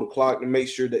 control the clock, and make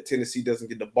sure that Tennessee doesn't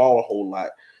get the ball a whole lot?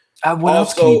 What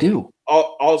else can you do?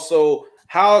 Also,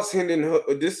 how's Hendon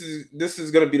Hooker? This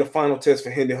is going to be the final test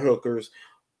for Hendon Hooker's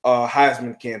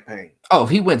Heisman campaign. Oh, if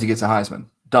he wins, he gets a Heisman.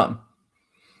 Done.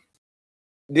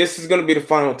 This is going to be the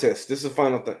final test. This is the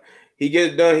final thing. He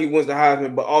gets done. He wins the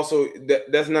Heisman, but also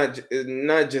that's not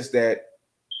just that.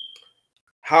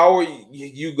 How are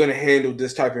you going to handle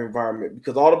this type of environment?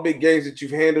 Because all the big games that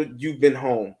you've handled, you've been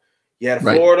home. You had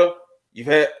Florida. You've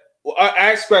had. Well,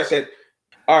 I scratched that.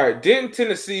 All right. Didn't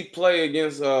Tennessee play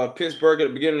against Pittsburgh at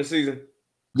the beginning of the season?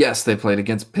 Yes, they played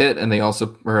against Pitt, and they also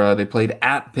they played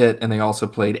at Pitt, and they also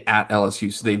played at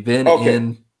LSU. So they've been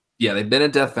they've been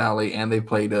in Death Valley, and they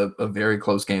played a very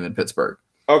close game in Pittsburgh.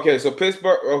 Okay, so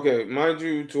Pittsburgh. Okay, mind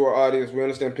you, to our audience, we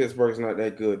understand Pittsburgh's not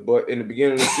that good, but in the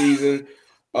beginning of the season,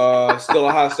 still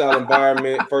a hostile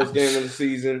environment. First game of the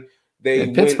season,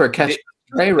 Pittsburgh catch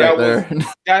right there.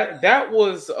 That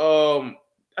was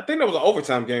I think that was an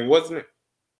overtime game, wasn't it?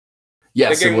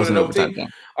 Yes, it was an overtime game.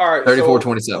 All right,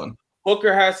 34-27.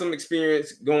 Hooker has some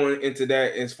experience going into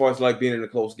that as far as like being in a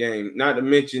close game. Not to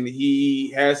mention he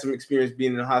has some experience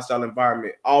being in a hostile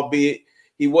environment, albeit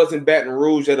he wasn't Baton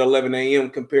Rouge at 11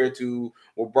 a.m. compared to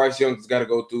what Bryce Young's got to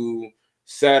go through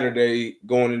Saturday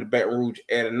going into Baton Rouge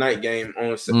at a night game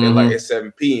on like at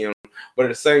 7 p.m. But at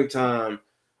the same time,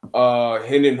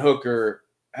 Hendon Hooker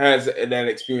has that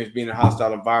experience being in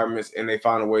hostile environments, and they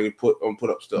find a way to put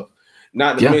up stuff.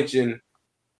 Not to mention,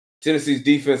 Tennessee's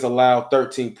defense allowed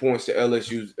 13 points to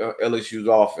LSU's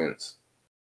offense,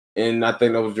 and I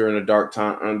think that was during the dark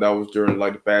time. That was during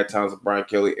like the bad times of Brian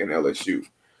Kelly and LSU.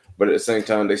 But at the same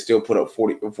time, they still put up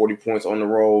 40 points on the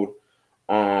road.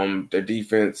 Their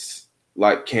defense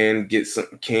like can get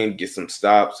some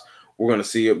stops. We're gonna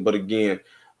see it, but again,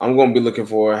 I'm gonna be looking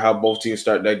for how both teams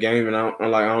start that game, and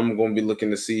I'm gonna be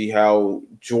looking to see how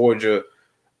Georgia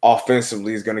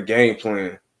offensively is gonna game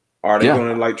plan. Are they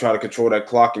gonna like try to control that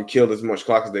clock and kill as much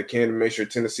clock as they can to make sure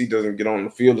Tennessee doesn't get on the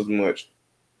field as much?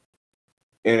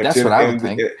 And that's what I would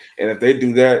think. And if they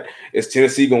do that, is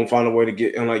Tennessee gonna find a way to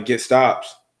get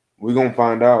stops? We're gonna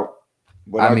find out.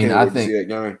 But I can't wait to see that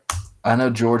game. I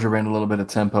know Georgia ran a little bit of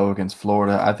tempo against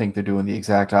Florida. I think they're doing the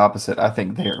exact opposite. I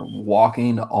think they're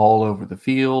walking all over the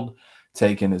field,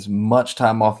 taking as much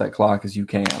time off that clock as you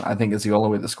can. I think it's the only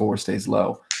way the score stays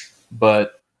low.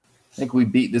 But I think we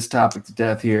beat this topic to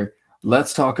death here.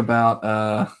 Let's talk about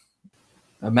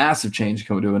a massive change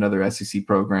coming to another SEC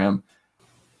program.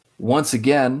 Once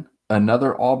again,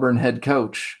 another Auburn head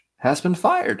coach has been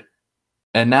fired.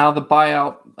 And now the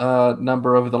buyout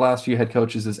number over the last few head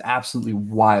coaches is absolutely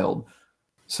wild.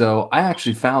 So I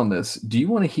actually found this. Do you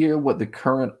want to hear what the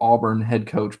current Auburn head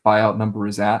coach buyout number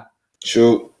is at?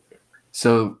 Shoot.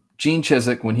 So Gene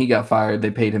Chizik, when he got fired,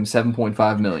 they paid him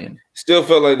 $7.5 million. Still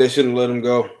felt like they shouldn't let him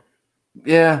go.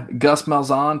 Yeah, Gus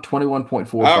Malzahn,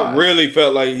 $21.45. I really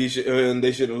felt like they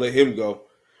shouldn't let him go.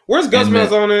 Where's Gus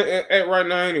Malzahn at right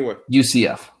now anyway?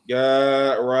 UCF.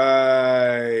 Yeah,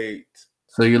 right.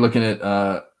 So you're looking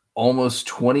at almost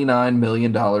 $29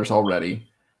 million already.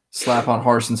 Slap on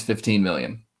Harson's $15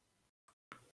 million.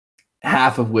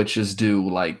 Half of which is due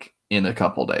like in a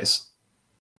couple days.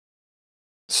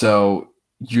 So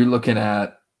you're looking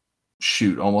at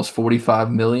almost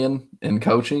 $45 million in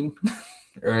coaching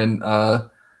or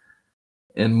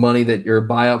in money that your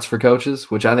buyouts for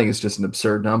coaches, which I think is just an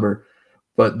absurd number.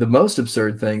 But the most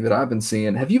absurd thing that I've been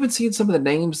seeing, have you been seeing some of the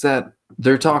names that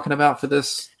they're talking about for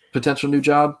this potential new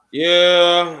job?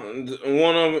 Yeah,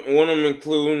 one of them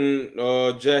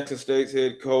including Jackson State's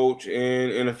head coach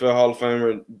and NFL Hall of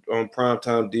Famer on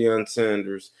primetime Deion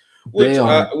Sanders, which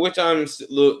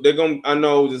they're gonna. I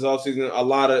know this offseason a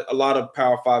lot of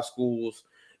Power 5 schools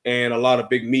and a lot of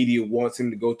big media wants him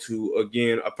to go to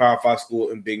again a Power 5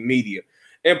 school and big media.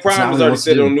 And Prime has already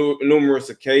said on numerous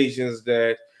occasions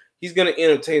that he's going to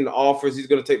entertain the offers. He's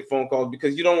going to take the phone calls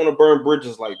because you don't want to burn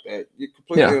bridges like that. You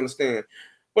completely understand.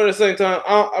 But at the same time,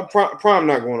 Prime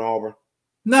not going to Auburn.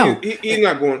 No, he's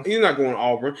not going. He's not going to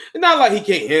Auburn. It's not like he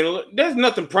can't handle it. There's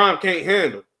nothing Prime can't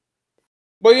handle.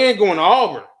 But he ain't going to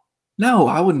Auburn. No,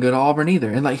 I wouldn't go to Auburn either.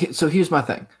 And so here's my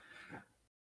thing.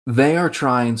 They are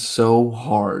trying so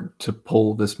hard to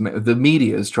pull this man. The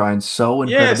media is trying so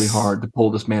incredibly hard to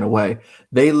pull this man away.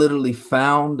 They literally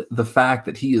found the fact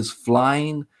that he is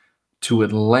flying to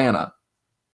Atlanta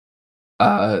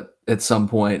at some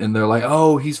point, and they're like,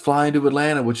 "Oh, he's flying to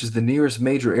Atlanta, which is the nearest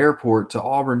major airport to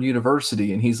Auburn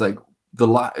University." And he's like,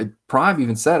 Prime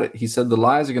even said it. He said the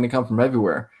lies are going to come from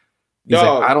everywhere. He's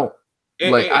like, I don't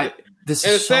this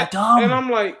is so dumb. And I'm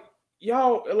like,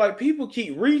 y'all, like people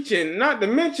keep reaching. Not to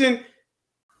mention,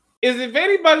 is if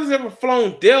anybody's ever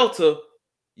flown Delta,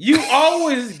 you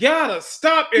always gotta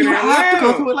stop in Atlanta. Have to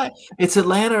go through Atlanta. It's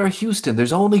Atlanta or Houston.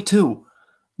 There's only two.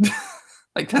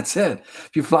 Like, that's it.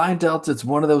 If you fly in Delta, it's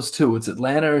one of those two. It's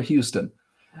Atlanta or Houston.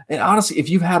 And honestly, if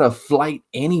you've had a flight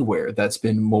anywhere that's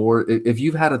been more, if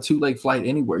you've had a 2-leg flight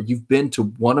anywhere, you've been to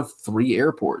one of 3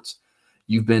 airports.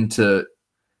 You've been to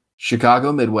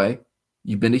Chicago Midway,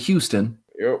 you've been to Houston,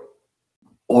 Yep.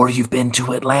 or you've been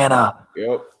to Atlanta.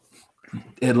 Yep.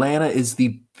 Atlanta is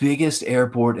the biggest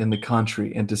airport in the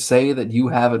country. And to say that you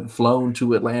haven't flown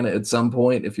to Atlanta at some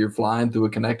point, if you're flying through a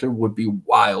connector, would be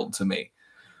wild to me.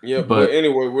 Yeah, but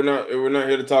anyway, we're not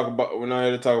here to talk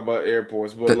about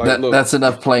airports. But that's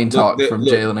enough plane talk from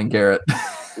Jalen and Garrett.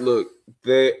 Look,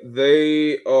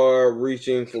 they are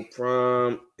reaching for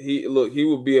Prime. He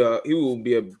will be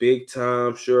a big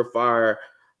time surefire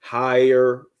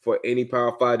hire for any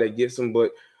Power 5 that gets him. But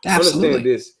Absolutely. Understand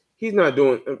this: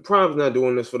 Prime's not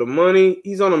doing this for the money.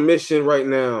 He's on a mission right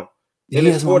now. And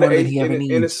it's for the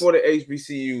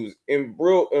HBCUs, and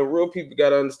real people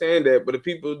got to understand that. But the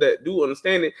people that do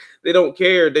understand it, they don't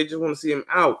care. They just want to see him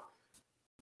out.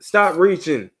 Stop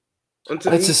reaching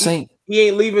until it's the same. He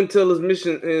ain't leaving until his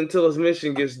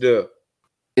mission gets done.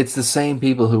 It's the same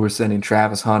people who were sending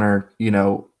Travis Hunter,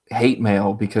 hate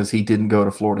mail because he didn't go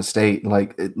to Florida State.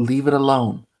 Like, leave it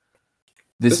alone.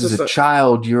 This is a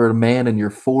child. You're a man in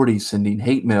your 40s sending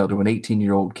hate mail to an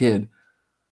 18-year-old kid.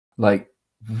 Like,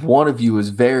 one of you is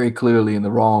very clearly in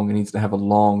the wrong and needs to have a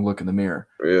long look in the mirror.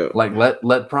 Yeah. Like,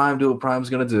 let Prime do what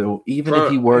Prime's going to do. Even if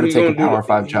he were to take a Power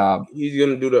 5 job. He's going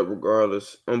to do that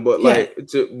regardless. But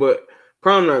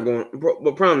Prime not going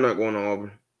to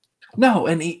Auburn. No,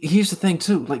 and here's the thing,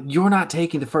 too. Like, you're not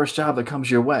taking the first job that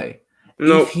comes your way.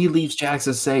 Nope. If he leaves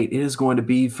Jackson State, it is going to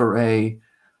be for a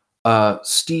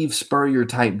Steve Spurrier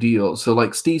type deal. So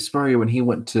like Steve Spurrier, when he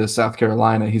went to South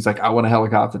Carolina, he's like, I want a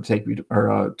helicopter to take me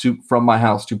from my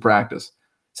house to practice.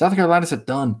 South Carolina said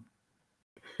done.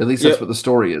 At least that's what the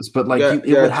story is. But like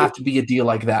it would have to be a deal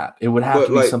like that. It would have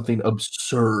to be something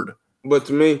absurd. But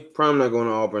to me, Prime not going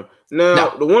to Auburn. Now,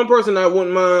 the one person I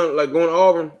wouldn't mind like going to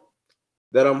Auburn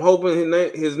that I'm hoping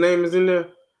his name is in there,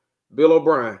 Bill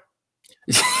O'Brien.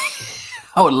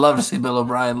 I would love to see Bill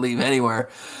O'Brien leave anywhere.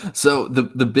 So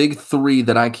the big 3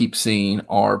 that I keep seeing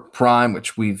are Prime,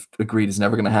 which we've agreed is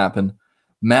never going to happen,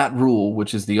 Matt Rule,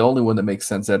 which is the only one that makes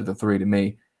sense out of the 3 to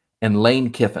me, and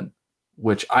Lane Kiffin,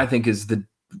 which I think is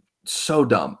so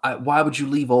dumb. Why would you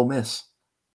leave Ole Miss?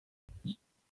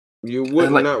 You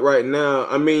wouldn't, not right now.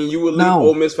 I mean, you would leave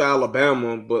Ole Miss for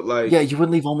Alabama, but you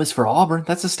wouldn't leave Ole Miss for Auburn.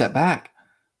 That's a step back.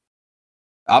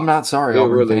 I'm not sorry,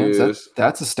 Auburn fans.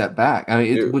 That's a step back. I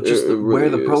mean, where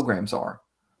the programs are.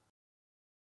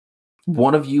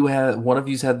 One of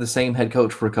you's had the same head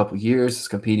coach for a couple of years, is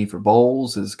competing for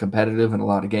bowls, is competitive in a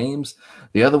lot of games.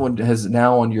 The other one has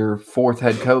now on your 4th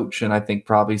head coach, and I think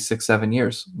probably 6-7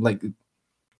 years. Like,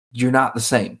 you're not the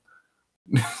same.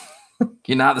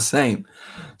 You're not the same.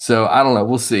 So I don't know.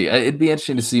 We'll see. It'd be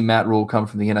interesting to see Matt Rule come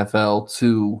from the NFL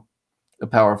to a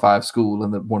Power 5 school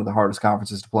in one of the hardest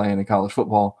conferences to play in college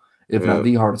football, if not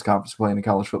the hardest conference to play in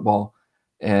college football,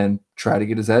 and try to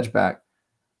get his edge back.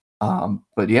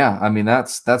 But yeah, I mean,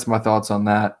 that's my thoughts on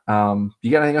that.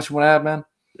 You got anything else you want to add, man?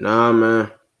 Nah,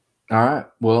 man. All right.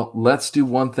 Well, let's do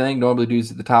one thing. Normally do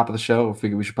this at the top of the show. I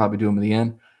figure we should probably do them at the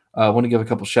end. I want to give a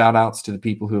couple shout outs to the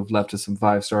people who have left us some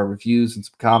 5-star reviews and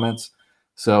some comments.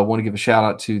 So I want to give a shout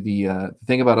out to the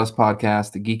Thing About Us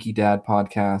podcast, the Geeky Dad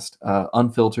podcast,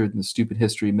 Unfiltered and the Stupid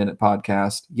History Minute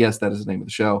podcast. Yes, that is the name of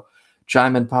the show.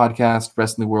 Chime In podcast,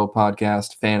 Rest in the World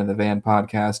podcast, Fan of the Van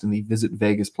podcast, and the Visit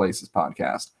Vegas Places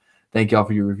podcast. Thank y'all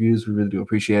for your reviews. We really do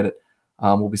appreciate it.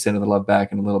 We'll be sending the love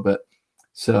back in a little bit.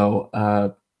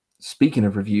 So speaking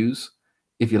of reviews,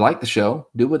 if you like the show,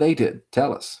 do what they did.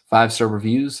 Tell us. 5-star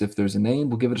reviews. If there's a name,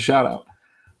 we'll give it a shout out.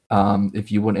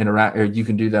 If you want to interact, or you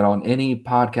can do that on any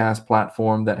podcast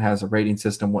platform that has a rating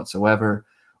system whatsoever.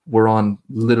 We're on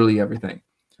literally everything.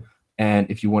 And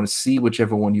if you want to see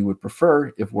whichever one you would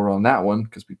prefer, if we're on that one,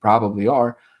 because we probably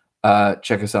are,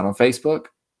 check us out on Facebook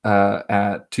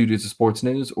at 2 Dudes of Sports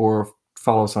News, or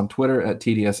follow us on Twitter at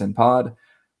TDSN Pod.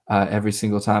 Every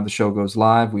single time the show goes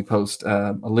live, we post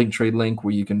a Linktree link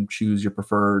where you can choose your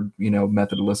preferred,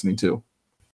 method of listening to.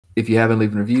 If you haven't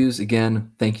leaving reviews,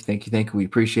 again, thank you. We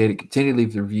appreciate it. Continue to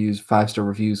leave the reviews, 5-star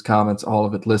reviews, comments, all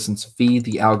of it. Listens, feed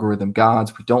the algorithm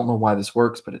gods. We don't know why this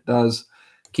works, but it does.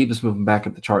 Keep us moving back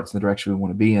up the charts in the direction we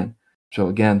want to be in. So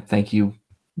again, thank you.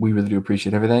 We really do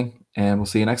appreciate everything, and we'll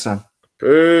see you next time.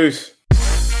 Peace.